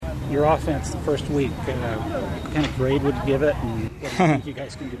your offense the first week. What kind of grade would you give it, and what do you think you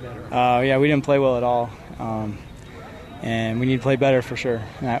guys can do better? Yeah, we didn't play well at all, and we need to play better for sure.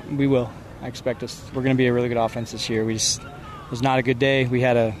 We will. I expect us. We're going to be a really good offense this year. It was not a good day. We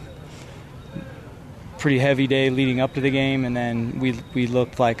had a pretty heavy day leading up to the game, and then we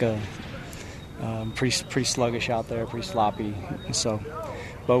looked like a pretty sluggish out there, pretty sloppy.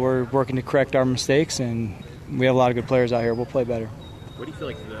 But we're working to correct our mistakes, and we have a lot of good players out here. We'll play better. What do you feel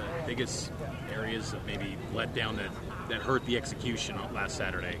like the biggest areas that maybe let down that hurt the execution last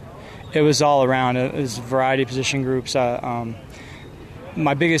Saturday? It was all around. It was a variety of position groups.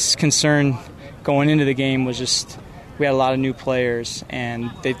 My biggest concern going into the game was just we had a lot of new players,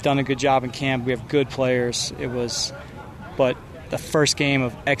 and they've done a good job in camp. We have good players. But the first game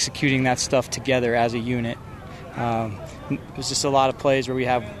of executing that stuff together as a unit, it was just a lot of plays where we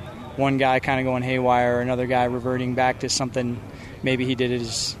have one guy kind of going haywire, or another guy reverting back to something maybe he did at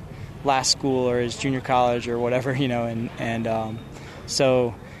his last school or his junior college or whatever,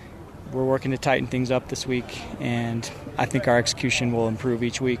 so we're working to tighten things up this week, and I think our execution will improve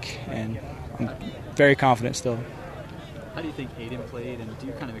each week, and I'm very confident still. How do you think Aiden played, and do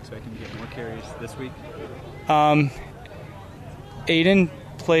you kind of expect him to get more carries this week? Aiden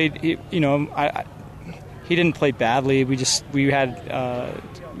played, he didn't play badly. We had a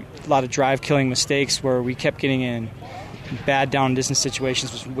lot of drive-killing mistakes where we kept getting in bad down distance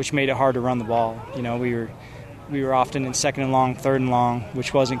situations, which made it hard to run the ball. We were often in second and long, third and long,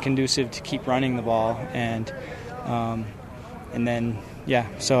 which wasn't conducive to keep running the ball.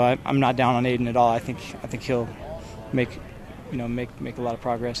 So I'm not down on Aiden at all. I think he'll make a lot of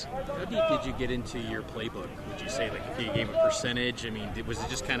progress. How deep did you get into your playbook? Would you say, like, if you gave a percentage? I mean, was it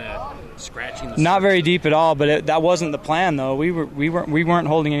just kind of scratching the surface? Not very deep at all, but that wasn't the plan, though. We weren't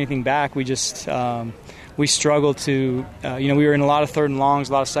holding anything back. We just we struggled to we were in a lot of third and longs,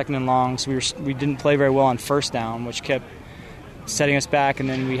 a lot of second and longs. We didn't play very well on first down, which kept setting us back, and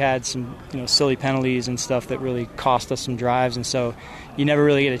then we had some silly penalties and stuff that really cost us some drives, and so you never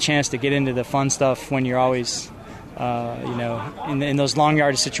really get a chance to get into the fun stuff when you're always in those long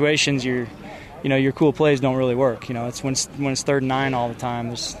yardage situations. Your cool plays don't really work. It's when it's third and 9 all the time.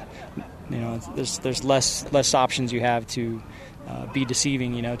 There's less options you have to be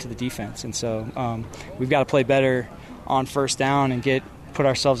deceiving to the defense, and so we've got to play better on first down and put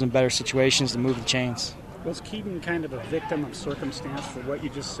ourselves in better situations to move the chains. Was Keaton kind of a victim of circumstance for what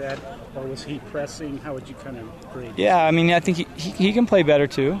you just said, or was he pressing? How would you kind of grade? Yeah, I mean, I think he can play better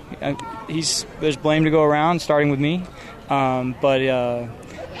too. There's blame to go around, starting with me, but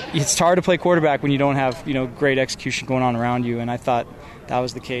it's hard to play quarterback when you don't have great execution going on around you, and I thought that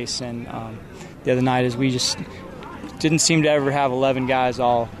was the case. And the other night, we just didn't seem to ever have 11 guys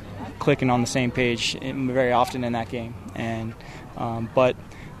all clicking on the same page very often in that game, and but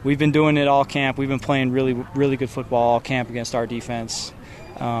we've been doing it all camp. We've been playing really, really good football all camp against our defense,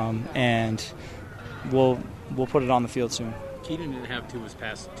 and we'll put it on the field soon. Keaton didn't have two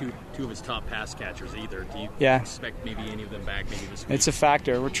of his top pass catchers either. Do you expect maybe any of them back maybe this week? It's a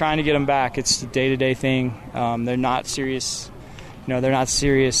factor. We're trying to get them back. It's a day-to-day thing. They're not serious. They're not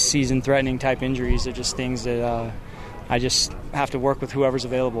serious season-threatening type injuries. They're just things that I just have to work with whoever's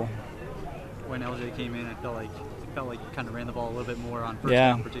available. When LJ came in, it felt like you kind of ran the ball a little bit more on first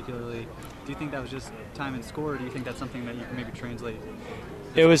down particularly. Do you think that was just time and score, or do you think that's something that you can maybe translate?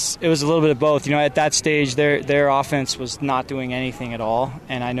 It was a little bit of both. At that stage, their offense was not doing anything at all,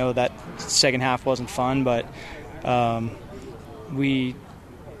 and I know that second half wasn't fun, but we,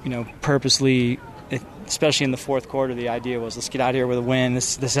 purposely, especially in the fourth quarter, the idea was let's get out of here with a win.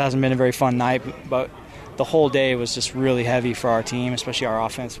 This hasn't been a very fun night, but the whole day was just really heavy for our team, especially our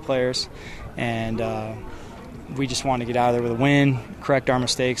offensive players, and we just wanted to get out of there with a win, correct our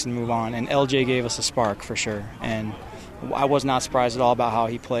mistakes, and move on. And LJ gave us a spark for sure, and I was not surprised at all about how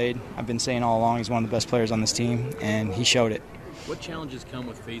he played. I've been saying all along he's one of the best players on this team, and he showed it. What challenges come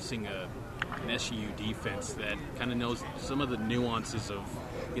with facing an SU defense that kind of knows some of the nuances of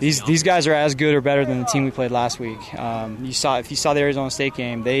these guys are as good or better than the team we played last week. If you saw the Arizona State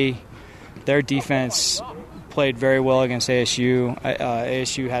game, their defense played very well against ASU.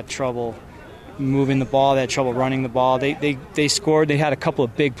 ASU had trouble moving the ball. They had trouble running the ball. They scored. They had a couple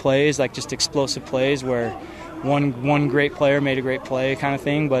of big plays, like just explosive plays where one great player made a great play kind of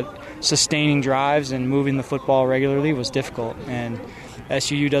thing, but sustaining drives and moving the football regularly was difficult, and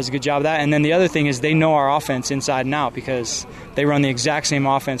SUU does a good job of that. And then the other thing is they know our offense inside and out because they run the exact same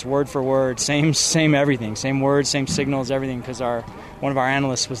offense word for word, same everything, same words, same signals, everything, because one of our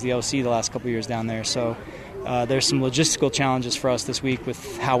analysts was the OC the last couple of years down there. So there's some logistical challenges for us this week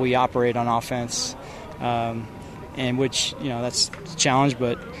with how we operate on offense. and which that's a challenge,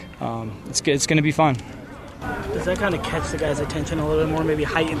 but it's going to be fun. Does that kind of catch the guys' attention a little bit more, maybe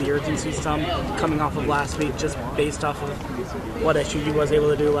heighten the urgency some coming off of last week, just based off of what SUU was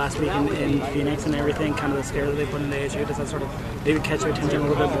able to do last week in Phoenix and everything, kind of the scare that they put in the ASU? Does that sort of maybe catch their attention a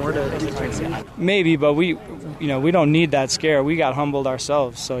little bit more to keep racing? Maybe, but we don't need that scare. We got humbled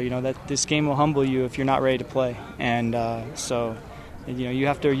ourselves, so that this game will humble you if you're not ready to play, and so you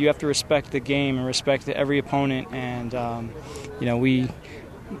have to respect the game and respect every opponent, and we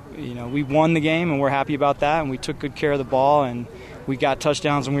won the game, and we're happy about that, and we took good care of the ball, and we got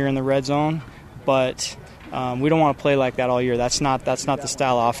touchdowns when we were in the red zone. But we don't want to play like that all year. That's not the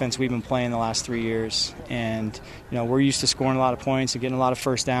style of offense we've been playing the last 3 years. And we're used to scoring a lot of points and getting a lot of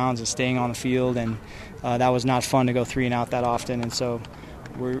first downs and staying on the field, and that was not fun to go 3 and out that often. And so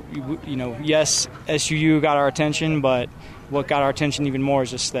yes, SUU got our attention, but what got our attention even more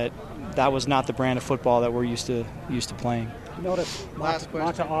is just that was not the brand of football that we're used to playing. Notice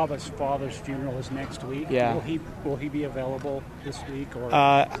Monta Abba's father's funeral is next week. Yeah. Will he be available this week? Or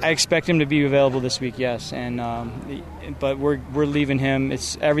I expect him to be available this week, yes. And but we're leaving him.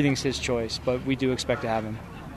 Everything's his choice, but we do expect to have him.